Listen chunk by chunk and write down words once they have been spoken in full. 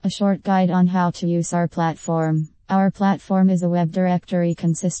A short guide on how to use our platform. Our platform is a web directory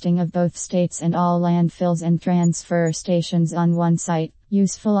consisting of both states and all landfills and transfer stations on one site.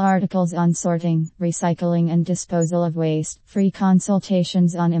 Useful articles on sorting, recycling and disposal of waste. Free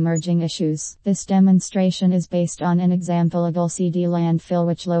consultations on emerging issues. This demonstration is based on an example of LCD landfill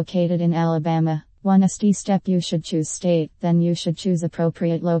which located in Alabama. 1 step you should choose state, then you should choose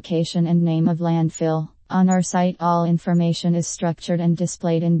appropriate location and name of landfill. On our site all information is structured and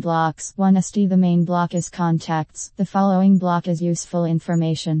displayed in blocks. 1 the main block is contacts. The following block is useful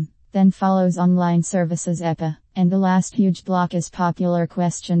information. Then follows online services EPA. And the last huge block is popular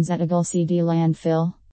questions at a LCD landfill.